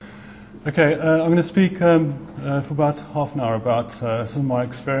Okay, I'm going to speak for about half an hour about some of my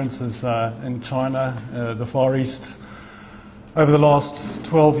experiences in China, the Far East, over the last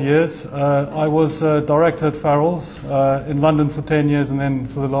 12 years. I was director at Farrell's in London for 10 years, and then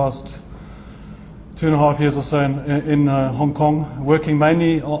for the last 2.5 years or so in Hong Kong, working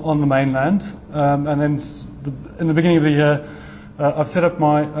mainly on the mainland. And then in the beginning of the year, I've set up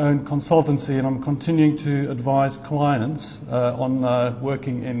my own consultancy, and I'm continuing to advise clients on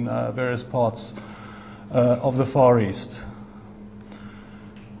working in various parts of the Far East.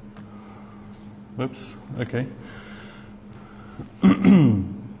 Whoops, okay.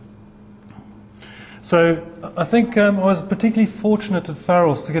 So I think I was particularly fortunate at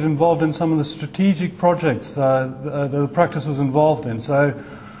Farrell's to get involved in some of the strategic projects the practice was involved in. So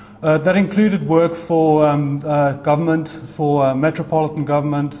that included work for government, for metropolitan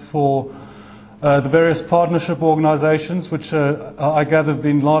government, for the various partnership organizations, which I gather have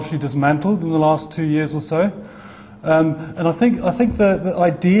been largely dismantled in the last 2 years or so. And I think the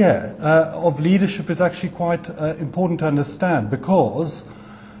idea of leadership is actually quite important to understand, because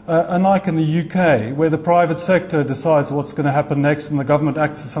unlike in the UK, where the private sector decides what's going to happen next and the government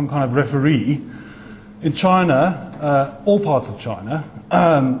acts as some kind of referee, in China, all parts of China,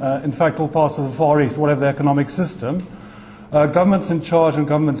 in fact all parts of the Far East, whatever the economic system, government's in charge and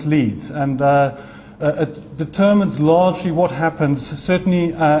government's leads. And it determines largely what happens,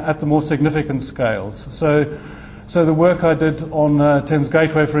 certainly at the more significant scales. So the work I did on Thames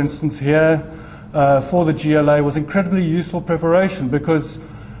Gateway, for instance, here for the GLA was incredibly useful preparation, because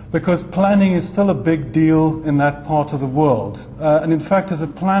planning is still a big deal in that part of the world. And in fact, as a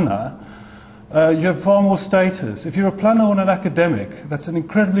planner, you have far more status. If you're a planner or an academic, that's an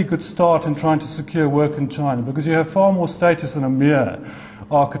incredibly good start in trying to secure work in China, because you have far more status than a mere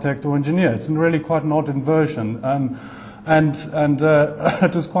architect or engineer. It's really quite an odd inversion. And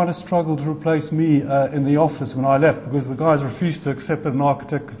it was quite a struggle to replace me in the office when I left, because the guys refused to accept that an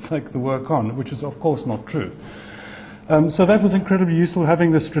architect could take the work on, which is of course not true. So that was incredibly useful,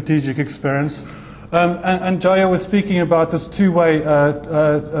 having this strategic experience. And Jaya was speaking about this two-way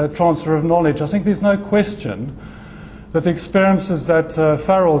transfer of knowledge. I think there's no question that the experiences that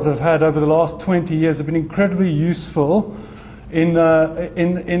Farrell's have had over the last 20 years have been incredibly useful in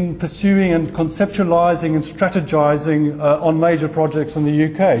pursuing and conceptualizing and strategizing on major projects in the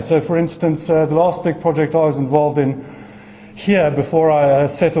UK. So, for instance, the last big project I was involved in here before I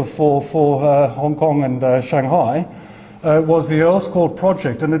set off for Hong Kong and Shanghai was the Earl's Court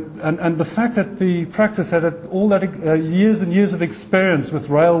project, and the fact that the practice had all that years and years of experience with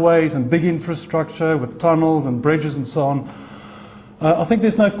railways and big infrastructure, with tunnels and bridges and so on. I think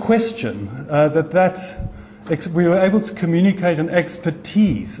there's no question that we were able to communicate an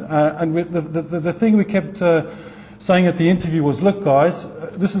expertise, and the thing we kept saying at the interview was, look guys,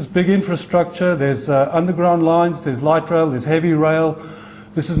 this is big infrastructure, there's underground lines, there's light rail, there's heavy rail.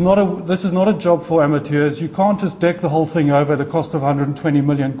 This is not a job for amateurs. You can't just deck the whole thing over at a cost of 120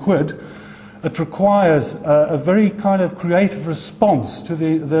 million quid. It requires a very kind of creative response to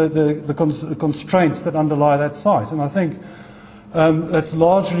the constraints that underlie that site. And I think that's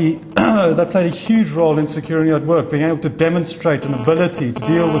largely, that played a huge role in securing that work, being able to demonstrate an ability to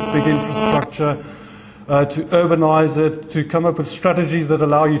deal with big infrastructure, to urbanize it, to come up with strategies that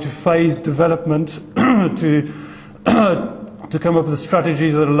allow you to phase development, to come up with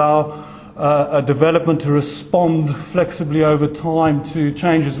strategies that allow a development to respond flexibly over time to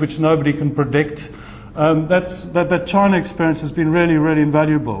changes which nobody can predict. That China experience has been really, really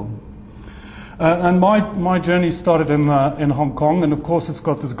invaluable. And my journey started in Hong Kong, and of course it's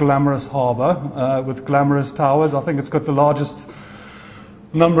got this glamorous harbour with glamorous towers. I think it's got the largest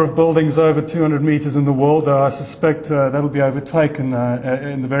number of buildings over 200 meters in the world, though I suspect that'll be overtaken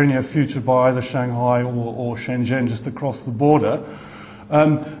in the very near future by either Shanghai or Shenzhen, just across the border.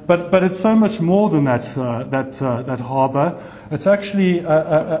 But it's so much more than that harbour. It's actually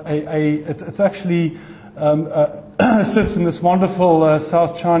sits in this wonderful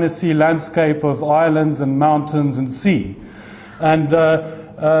South China Sea landscape of islands and mountains and sea, and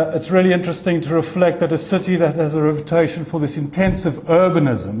it's really interesting to reflect that a city that has a reputation for this intensive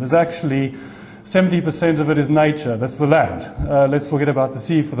urbanism is actually 70% of it is nature. That's the land. Let's forget about the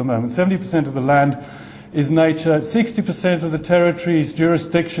sea for the moment. 70% of the land is nature. 60% of the territory's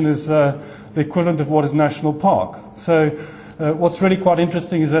jurisdiction is the equivalent of what is national park. So what's really quite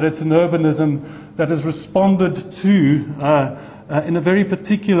interesting is that it's an urbanism that has responded to in a very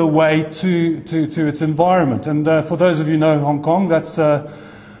particular way to its environment. And for those of you who know Hong Kong, that's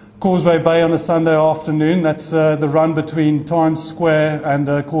Causeway Bay on a Sunday afternoon. That's the run between Times Square and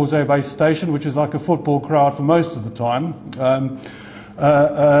Causeway Bay Station, which is like a football crowd for most of the time. This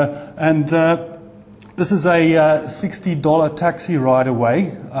is a $60 taxi ride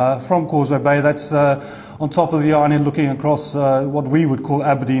away from Causeway Bay. That's on top of the island looking across what we would call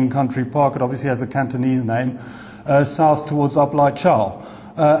Aberdeen Country Park. It obviously has a Cantonese name, south towards Ap Lai Chau.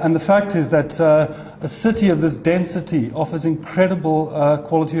 And the fact is that a city of this density offers incredible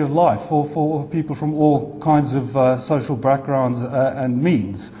quality of life for people from all kinds of social backgrounds and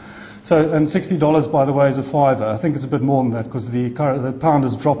means. So, and $60, by the way, is a fiver. I think it's a bit more than that because the pound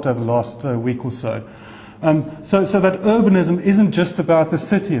has dropped over the last week or so. So that urbanism isn't just about the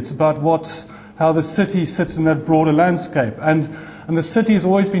city. It's about how the city sits in that broader landscape. And the city has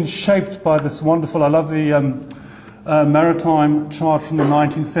always been shaped by this wonderful, I love the maritime chart from the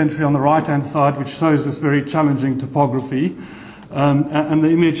 19th century on the right-hand side, which shows this very challenging topography. And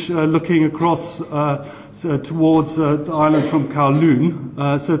the image looking across towards the island from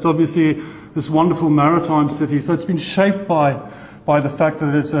Kowloon. So it's obviously this wonderful maritime city. So it's been shaped by the fact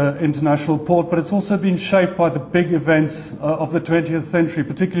that it's an international port, but it's also been shaped by the big events of the 20th century,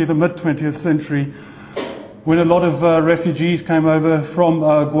 particularly the mid-20th century, when a lot of refugees came over from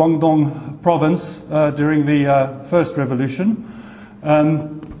Guangdong province during the First Revolution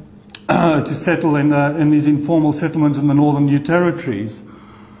to settle in these informal settlements in the Northern New Territories.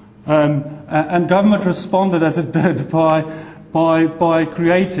 And government responded as it did by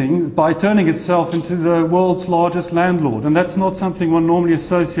turning itself into the world's largest landlord. And that's not something one normally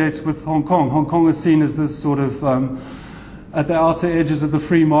associates with Hong Kong. Hong Kong is seen as this sort of at the outer edges of the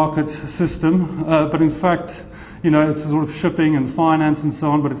free market system. But in fact, it's sort of shipping and finance and so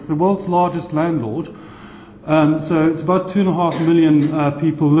on, but it's the world's largest landlord. So it's about 2.5 million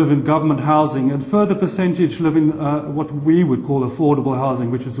people live in government housing, and a further percentage live in what we would call affordable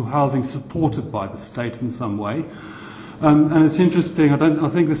housing, which is housing supported by the state in some way. And it's interesting, I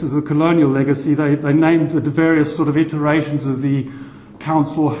think this is a colonial legacy. They named the various sort of iterations of the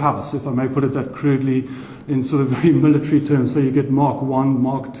council house, if I may put it that crudely, in sort of very military terms. So you get Mark 1,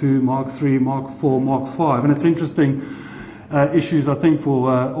 Mark 2, Mark 3, Mark 4, Mark 5. And it's interesting issues, I think, for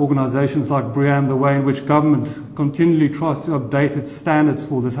organisations like BRIAM, the way in which government continually tries to update its standards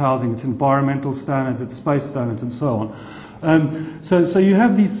for this housing, its environmental standards, its space standards, and so on. So you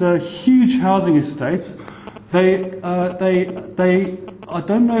have these huge housing estates. I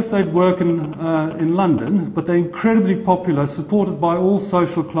don't know if they'd work in London, but they're incredibly popular, supported by all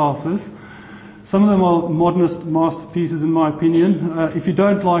social classes. Some of them are modernist masterpieces, in my opinion. If you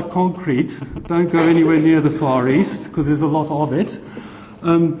don't like concrete, don't go anywhere near the Far East, because there's a lot of it.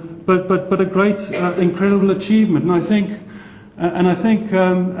 But a great, incredible achievement.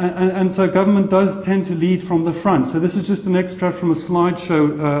 And so government does tend to lead from the front. So this is just an extract from a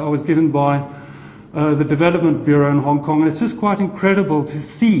slideshow I was given by the Development Bureau in Hong Kong. And it's just quite incredible to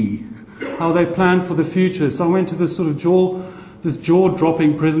see how they plan for the future. So I went to this sort of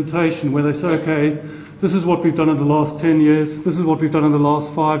jaw-dropping presentation where they say, okay, this is what we've done in the last 10 years, this is what we've done in the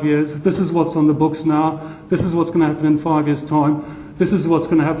last 5 years, this is what's on the books now, this is what's going to happen in 5 years' time, this is what's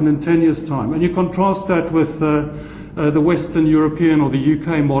going to happen in 10 years' time. And you contrast that with the Western European or the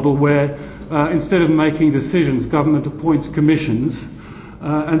UK model where instead of making decisions, government appoints commissions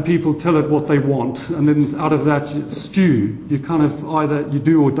and people tell it what they want, and then out of that stew, you kind of either you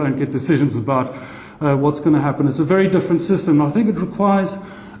do or don't get decisions about what's going to happen. It's a very different system. I think it requires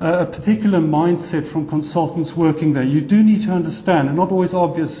a particular mindset from consultants working there. You do need to understand, and not always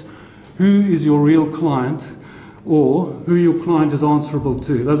obvious, who is your real client or who your client is answerable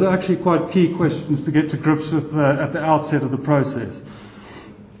to. Those are actually quite key questions to get to grips with at the outset of the process.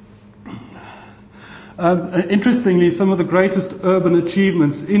 Interestingly, some of the greatest urban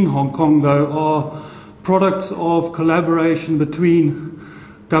achievements in Hong Kong, though, are products of collaboration between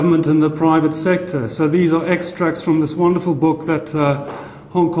government and the private sector. So these are extracts from this wonderful book that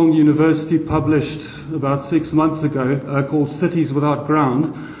Hong Kong University published about 6 months ago called Cities Without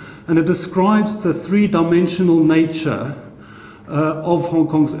Ground. And it describes the three-dimensional nature of Hong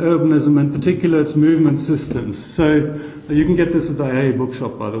Kong's urbanism, in particular its movement systems. So you can get this at the AA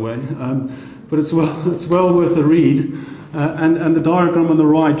bookshop, by the way, but it's well worth a read. And the diagram on the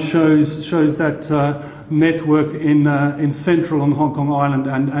right shows that network in central on Hong Kong Island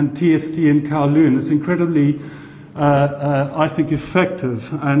and TST in Kowloon. It's incredibly, I think,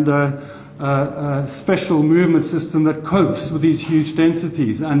 effective and special movement system that copes with these huge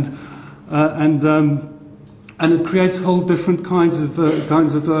densities, and it creates whole different kinds of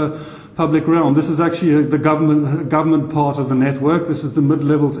public realm. This is actually the government part of the network. This is the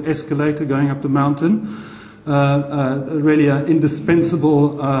mid-levels escalator going up the mountain. Really an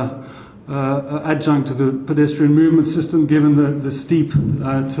indispensable adjunct to the pedestrian movement system given the steep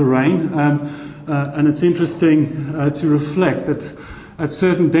terrain. And it's interesting to reflect that at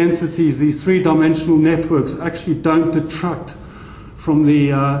certain densities, these three-dimensional networks actually don't detract from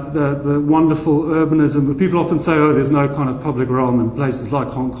the wonderful urbanism. People often say, oh, there's no kind of public realm in places like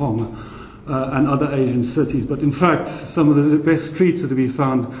Hong Kong and other Asian cities. But in fact, some of the best streets are to be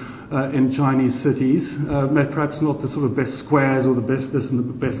found in Chinese cities. Perhaps not the sort of best squares or the best this and the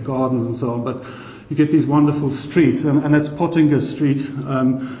best gardens and so on, but you get these wonderful streets. And that's Pottinger Street,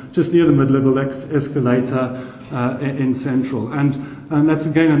 just near the mid-level escalator in Central. And that's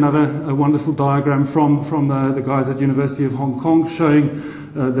again another wonderful diagram from the guys at University of Hong Kong, showing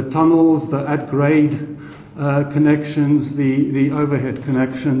the tunnels, the at-grade connections, the overhead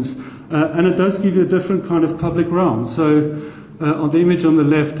connections, and it does give you a different kind of public realm. So on the image on the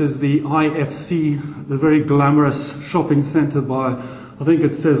left is the IFC, the very glamorous shopping centre by, I think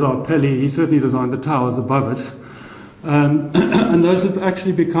it's Cesar Pelli. He certainly designed the towers above it. And those have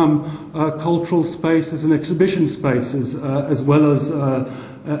actually become cultural spaces and exhibition spaces, as well as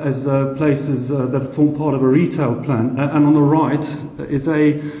places that form part of a retail plan. And on the right is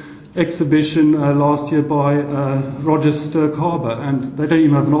a exhibition last year by Roger Stirk Harbour, and they don't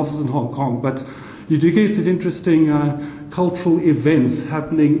even have an office in Hong Kong, but you do get these interesting cultural events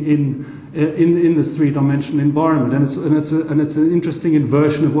happening in this three-dimensional environment, and it's an interesting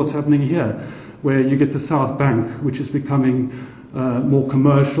inversion of what's happening here, where you get the South Bank, which is becoming more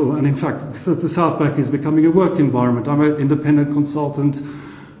commercial, and in fact, so the South Bank is becoming a work environment. I'm an independent consultant.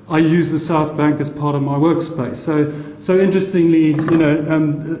 I use the South Bank as part of my workspace. So interestingly,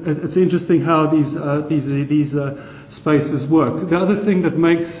 it's interesting how these spaces work. The other thing that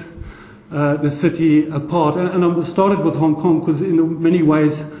makes the city apart, and I started with Hong Kong because in many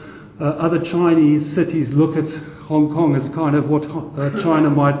ways other Chinese cities look at Hong Kong as kind of what China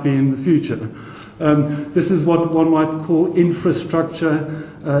might be in the future. This is what one might call infrastructure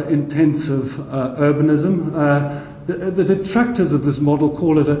intensive urbanism. The detractors of this model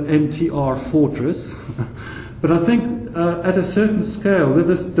call it an MTR fortress. But I think at a certain scale,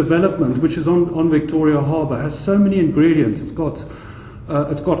 this development, which is on Victoria Harbour, has so many ingredients. It's got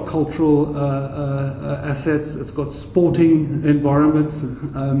cultural assets, it's got sporting environments,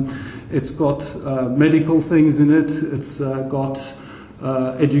 it's got medical things in it, it's got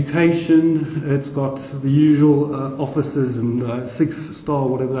education, it's got the usual offices and 6-star,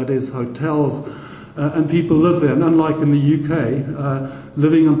 whatever that is, hotels, and people live there. And unlike in the UK,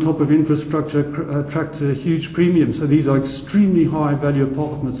 living on top of infrastructure attracts a huge premium. So these are extremely high value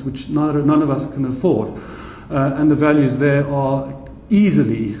apartments which none of us can afford. And the values there are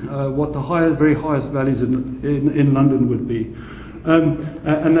easily what the very highest values in London would be.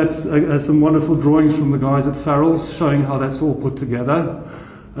 And that's some wonderful drawings from the guys at Farrell's showing how that's all put together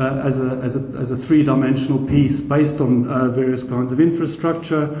as a three-dimensional piece based on various kinds of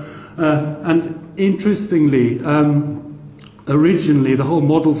infrastructure. And interestingly, originally the whole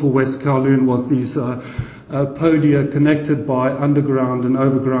model for West Kowloon was these podia connected by underground and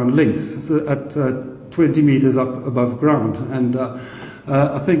overground links at 20 meters up above ground. And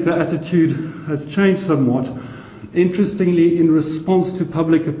I think the attitude has changed somewhat, interestingly, in response to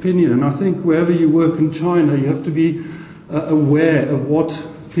public opinion. And I think wherever you work in China, you have to be aware of what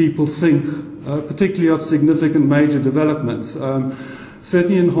people think, particularly of significant major developments.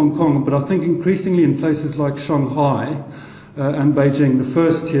 Certainly in Hong Kong, but I think increasingly in places like Shanghai and Beijing, the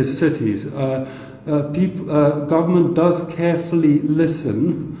first-tier cities, government does carefully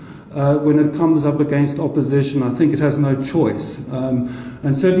listen when it comes up against opposition. I think it has no choice.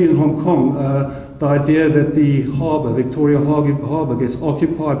 And certainly in Hong Kong, the idea that the harbour, Victoria Harbour, gets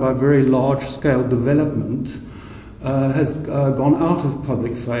occupied by very large-scale development has gone out of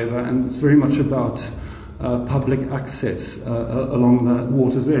public favour, and it's very much about public access along the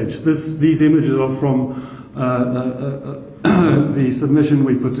water's edge. These images are from the submission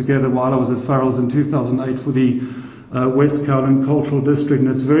we put together while I was at Farrell's in 2008 for the West Kowloon Cultural District,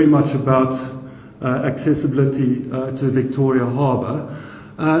 and it's very much about accessibility to Victoria Harbour.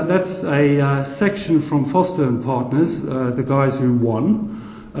 That's a section from Foster and Partners, the guys who won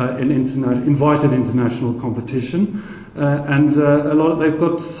an invited international competition. And they've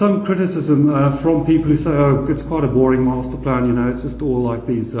got some criticism from people who say, oh, it's quite a boring master plan, it's just all like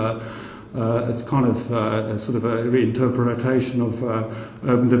these, it's kind of sort of a reinterpretation of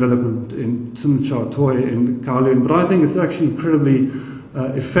urban development in Tsim Sha Tsui in Kowloon. But I think it's actually incredibly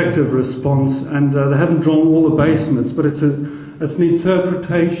effective response, and they haven't drawn all the basements, but it's an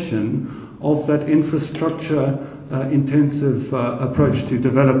interpretation of that infrastructure intensive approach to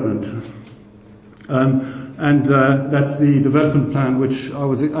development. And that's the development plan, which I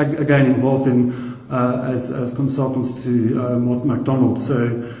was again involved in as consultants to Mott MacDonald.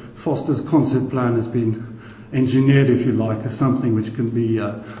 So Foster's concept plan has been engineered, if you like, as something which can be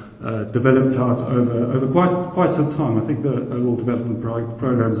developed out over quite some time. I think the overall development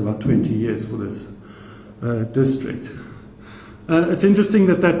program is about 20 years for this district. It's interesting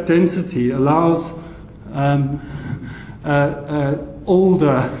that density allows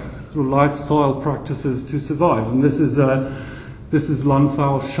older sort of lifestyle practices to survive, and this is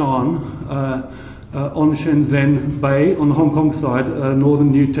Lanfao Shan on Shenzhen Bay on the Hong Kong side,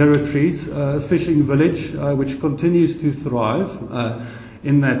 Northern New Territories, a fishing village which continues to thrive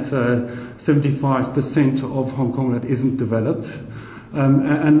in that 75% of Hong Kong that isn't developed.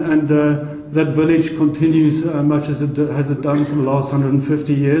 That village continues much as it has it done for the last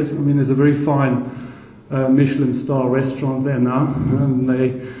 150 years. I mean, there's a very fine Michelin star restaurant there now.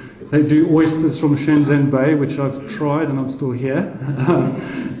 They do oysters from Shenzhen Bay, which I've tried, and I'm still here.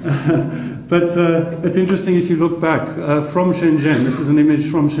 But it's interesting if you look back from Shenzhen. This is an image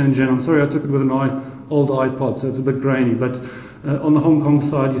from Shenzhen. I'm sorry I took it with an old iPod, so it's a bit grainy. But on the Hong Kong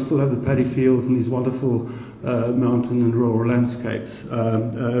side, you still have the paddy fields and these wonderful mountain and rural landscapes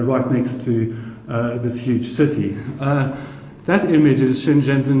right next to this huge city. That image is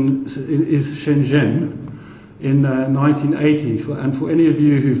Shenzhen in 1980, and for any of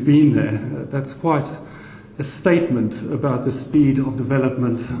you who've been there, that's quite a statement about the speed of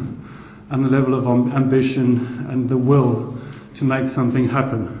development and the level of ambition and the will to make something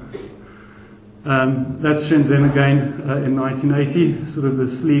happen. That's Shenzhen again in 1980, sort of the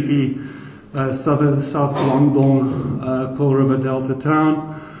sleepy South Guangdong Pearl River Delta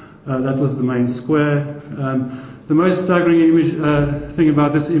town. That was the main square. The most staggering thing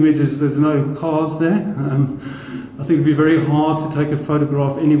about this image is there's no cars there. I think it would be very hard to take a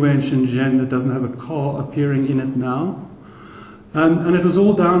photograph anywhere in Shenzhen that doesn't have a car appearing in it now. And it was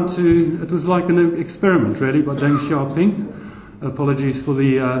all down to, it was like an experiment really by Deng Xiaoping, apologies for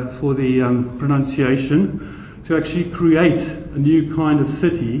the pronunciation, to actually create a new kind of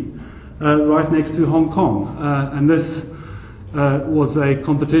city right next to Hong Kong. And this was a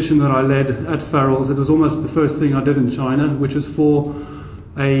competition that I led at Farrell's. It was almost the first thing I did in China, which is for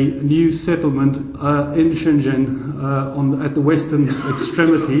a new settlement in Shenzhen at the western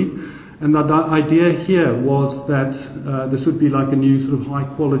extremity. And the idea here was that this would be like a new sort of high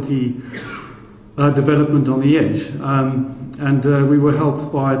quality development on the edge. And we were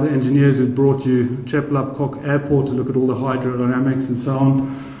helped by the engineers who brought you Chep-Lap-Kok Airport to look at all the hydrodynamics and so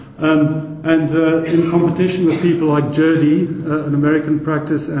on. In competition with people like Jurdy, an American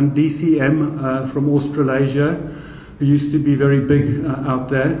practice, and DCM from Australasia, who used to be very big out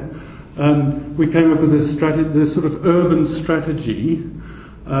there, we came up with this sort of urban strategy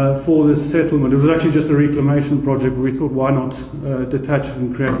for this settlement. It was actually just a reclamation project, but we thought, why not detach it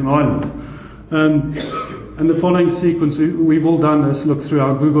and create an island? And the following sequence, we've all done this, look through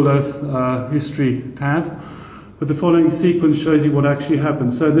our Google Earth history tab. But the following sequence shows you what actually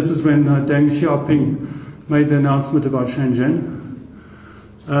happened. So this is when Deng Xiaoping made the announcement about Shenzhen.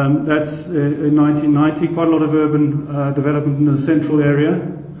 That's in 1990, quite a lot of urban development in the central area.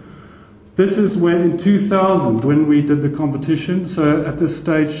 This is when, in 2000, when we did the competition. So at this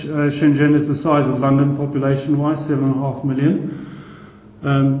stage, Shenzhen is the size of London population-wise, 7.5 million.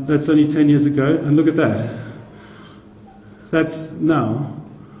 That's only 10 years ago. And look at that. That's now.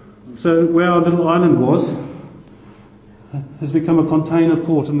 So where our little island was, has become a container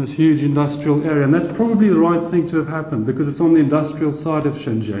port in this huge industrial area. And that's probably the right thing to have happened because it's on the industrial side of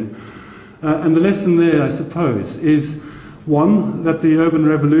Shenzhen. And the lesson there, I suppose, is one, that the urban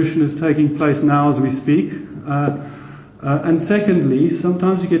revolution is taking place now as we speak. And secondly,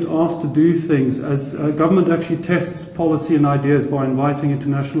 sometimes you get asked to do things as government actually tests policy and ideas by inviting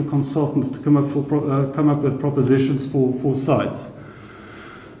international consultants to come up with propositions for sites.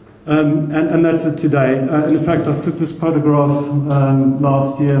 And that's it today. And in fact, I took this photograph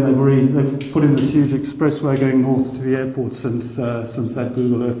last year, and they've put in this huge expressway going north to the airport since that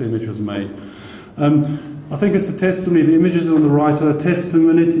Google Earth image was made. I think it's a testimony. The images on the right are a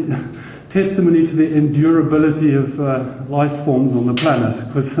testimony to the endurability of life forms on the planet,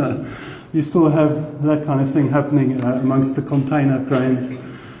 because you still have that kind of thing happening amongst the container cranes.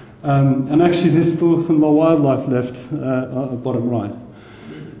 And actually, there's still some more wildlife left bottom right.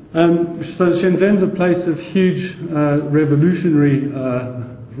 So Shenzhen's a place of huge revolutionary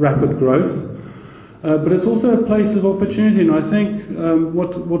rapid growth, but it's also a place of opportunity. And I think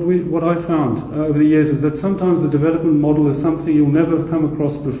what I found over the years is that sometimes the development model is something you'll never have come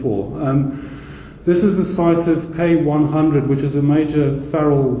across before. This is the site of K100, which is a major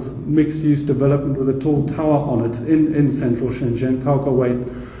Farrell mixed-use development with a tall tower on it in central Shenzhen, Kaokaway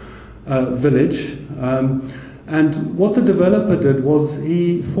village. And what the developer did was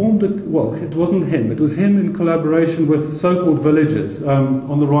he formed well, it wasn't him, it was him in collaboration with so-called villages.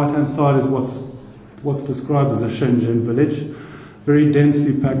 On the right-hand side is what's described as a Shenzhen village, very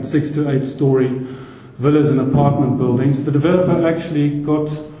densely packed 6 to 8 story villas and apartment buildings. The developer actually got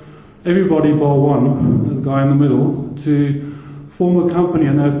everybody bar one, the guy in the middle, to form a company,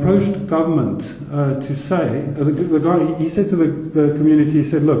 and they approached government to say, the guy, he said to the community, he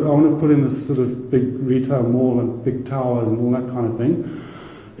said, look, I want to put in this sort of big retail mall and big towers and all that kind of thing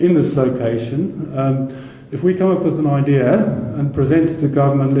in this location. If we come up with an idea and present it to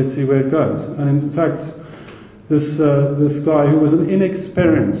government, let's see where it goes. And in fact, this guy, who was an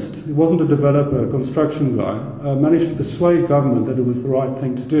inexperienced, he wasn't a developer, a construction guy, managed to persuade government that it was the right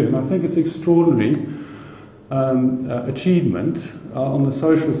thing to do. And I think it's extraordinary achievement on the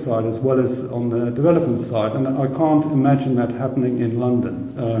social side as well as on the development side, and I can't imagine that happening in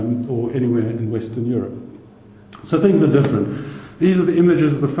London or anywhere in Western Europe. So things are different. These are the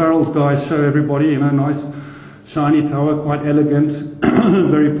images the Farrell's guys show everybody, you know, nice shiny tower, quite elegant,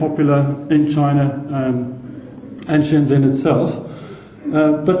 very popular in China and Shenzhen itself.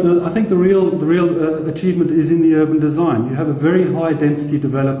 But I think the real achievement is in the urban design. You have a very high density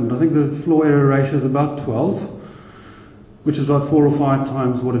development. I think the floor area ratio is about 12, which is about 4 or 5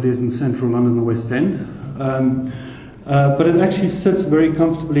 times what it is in central London and the West End. But it actually sits very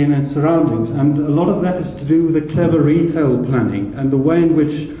comfortably in its surroundings, and a lot of that is to do with the clever retail planning and the way in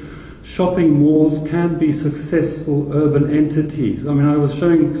which shopping malls can be successful urban entities. I mean, I was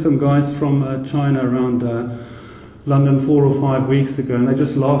showing some guys from China around London 4 or 5 weeks ago, and they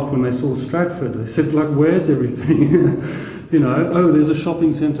just laughed when they saw Stratford. They said, like, where's everything? You know, oh, there's a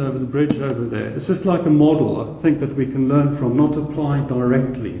shopping centre over the bridge over there. It's just like a model, I think, that we can learn from, not apply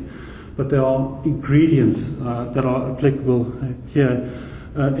directly, but there are ingredients that are applicable here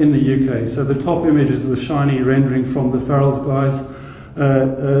in the UK. So the top image is the shiny rendering from the Farrell's guys.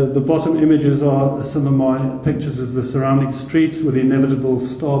 The bottom images are some of my pictures of the surrounding streets with the inevitable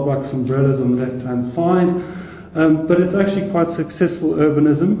Starbucks umbrellas on the left-hand side. But it's actually quite successful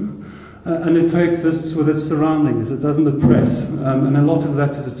urbanism, and it coexists with its surroundings. It doesn't oppress, and a lot of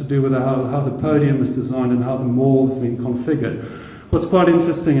that is to do with how the podium is designed and how the mall has been configured. What's quite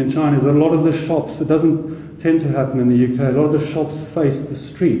interesting in China is a lot of the shops, it doesn't tend to happen in the UK, a lot of the shops face the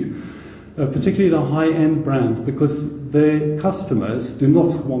street, particularly the high-end brands, because their customers do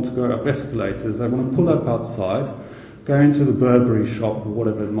not want to go up escalators. They want to pull up outside, go into the Burberry shop or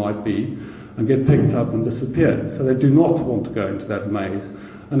whatever it might be, and get picked up and disappear. So they do not want to go into that maze.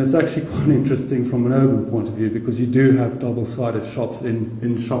 And it's actually quite interesting from an urban point of view, because you do have double-sided shops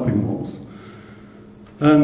in shopping malls.